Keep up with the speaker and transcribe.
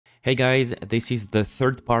Hey guys, this is the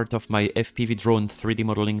third part of my FPV Drone 3D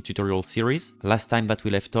modeling tutorial series. Last time that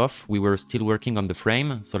we left off, we were still working on the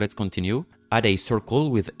frame, so let's continue. Add a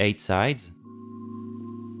circle with 8 sides.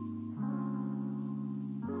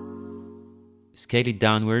 Scale it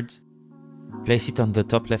downwards. Place it on the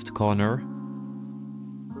top left corner.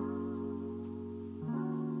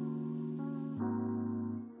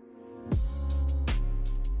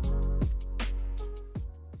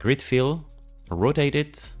 Grid fill, rotate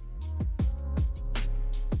it.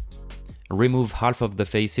 Remove half of the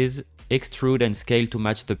faces, extrude and scale to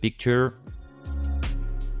match the picture.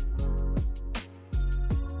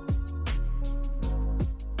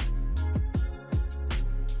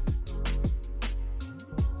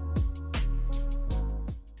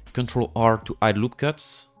 Ctrl R to add loop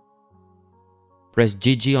cuts. Press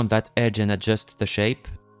GG on that edge and adjust the shape.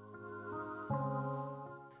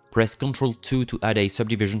 Press Ctrl 2 to add a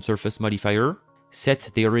subdivision surface modifier.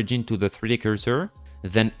 Set the origin to the 3D cursor.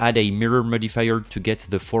 Then add a mirror modifier to get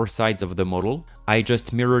the 4 sides of the model. I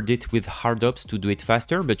just mirrored it with hard ops to do it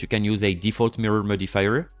faster, but you can use a default mirror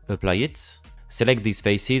modifier. Apply it. Select these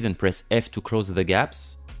faces and press F to close the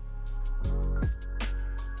gaps.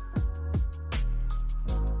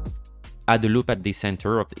 Add a loop at the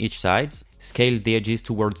center of each side. Scale the edges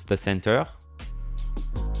towards the center.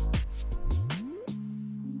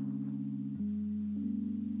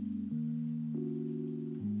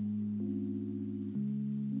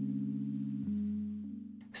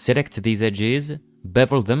 Select these edges,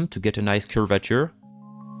 bevel them to get a nice curvature.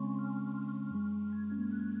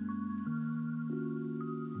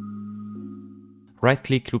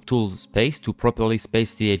 Right-click Loop Tools Space to properly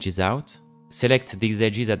space the edges out. Select these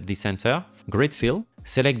edges at the center. Grid Fill.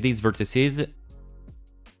 Select these vertices.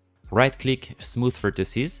 Right-click Smooth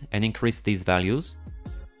Vertices and increase these values.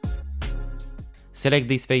 Select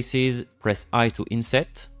these faces, press I to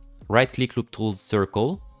inset. Right-click Loop Tools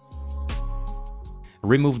Circle.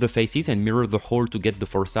 Remove the faces and mirror the whole to get the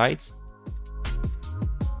 4 sides.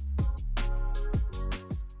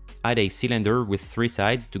 Add a cylinder with 3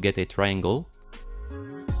 sides to get a triangle.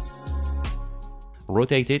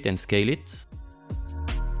 Rotate it and scale it.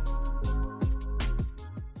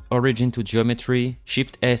 Origin to geometry,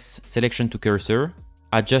 Shift S, selection to cursor.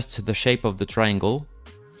 Adjust the shape of the triangle.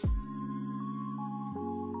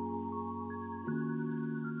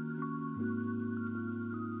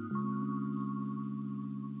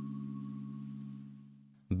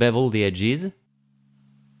 Bevel the edges.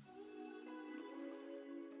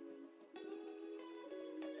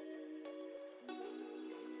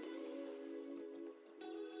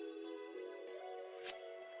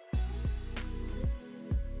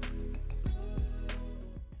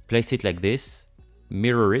 Place it like this,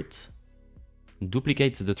 mirror it,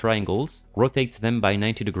 duplicate the triangles, rotate them by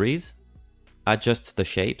 90 degrees, adjust the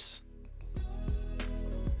shapes.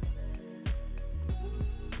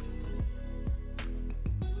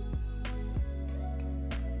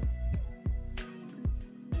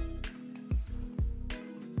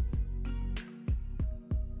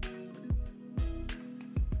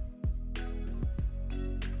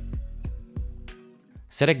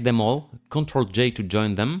 Select them all, Ctrl J to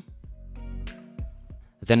join them.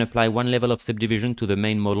 Then apply one level of subdivision to the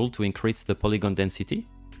main model to increase the polygon density.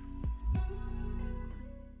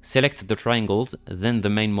 Select the triangles, then the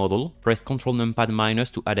main model. Press Ctrl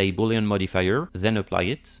numpad- to add a boolean modifier, then apply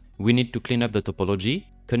it. We need to clean up the topology.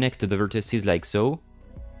 Connect the vertices like so.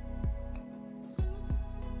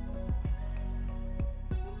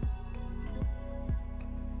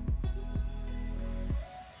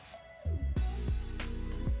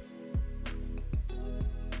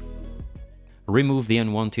 Remove the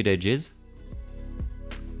unwanted edges.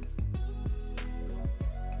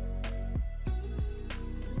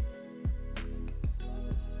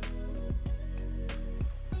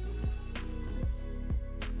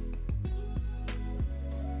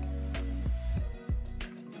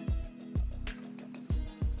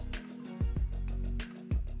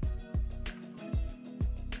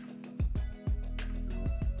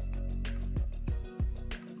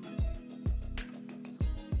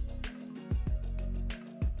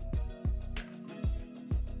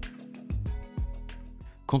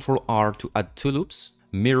 Ctrl R to add 2 loops,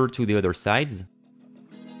 mirror to the other sides.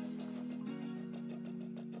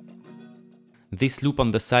 This loop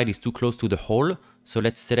on the side is too close to the hole, so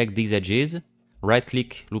let's select these edges,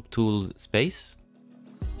 right-click Loop Tools Space,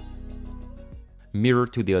 mirror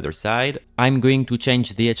to the other side. I'm going to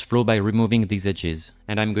change the edge flow by removing these edges,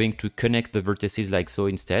 and I'm going to connect the vertices like so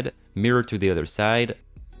instead, mirror to the other side,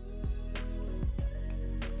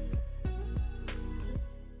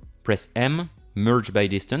 press M, merge by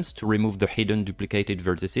distance to remove the hidden duplicated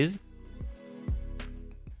vertices.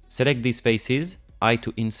 Select these faces, eye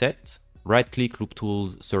to inset, right-click Loop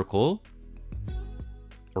Tools Circle,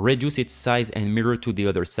 reduce its size and mirror to the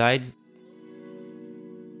other sides,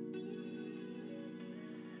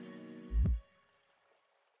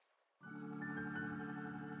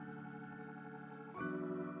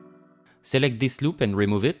 select this loop and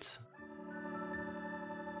remove it.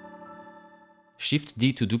 Shift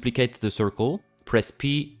D to duplicate the circle, press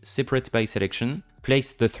P, separate by selection,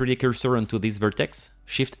 place the 3D cursor onto this vertex,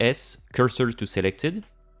 Shift S, cursor to selected,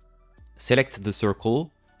 select the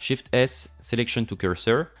circle, Shift S, selection to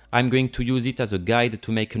cursor. I'm going to use it as a guide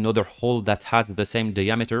to make another hole that has the same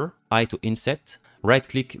diameter, eye to inset,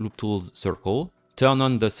 right-click Loop Tools Circle, turn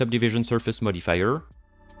on the Subdivision Surface modifier,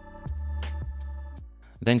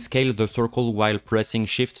 then scale the circle while pressing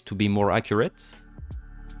Shift to be more accurate.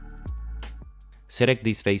 Select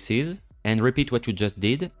these faces and repeat what you just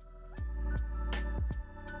did.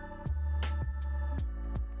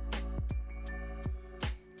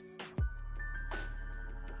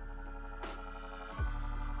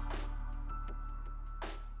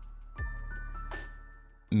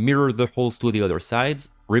 Mirror the holes to the other sides,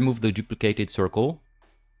 remove the duplicated circle,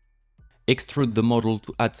 extrude the model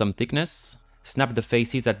to add some thickness, snap the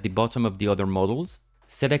faces at the bottom of the other models,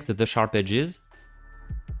 select the sharp edges,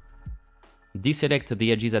 deselect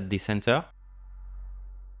the edges at the center,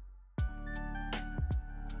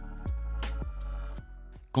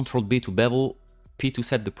 Ctrl B to bevel, P to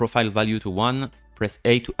set the profile value to 1, press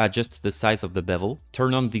A to adjust the size of the bevel,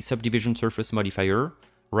 turn on the Subdivision Surface modifier,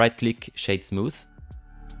 right-click Shade Smooth,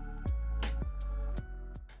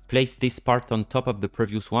 place this part on top of the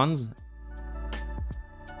previous ones.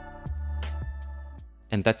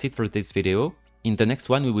 And that's it for this video. In the next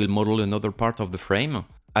one we will model another part of the frame.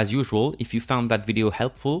 As usual, if you found that video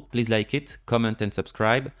helpful, please like it, comment and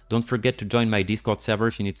subscribe. Don't forget to join my Discord server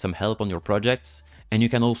if you need some help on your projects. And you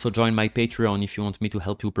can also join my Patreon if you want me to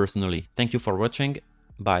help you personally. Thank you for watching.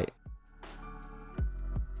 Bye.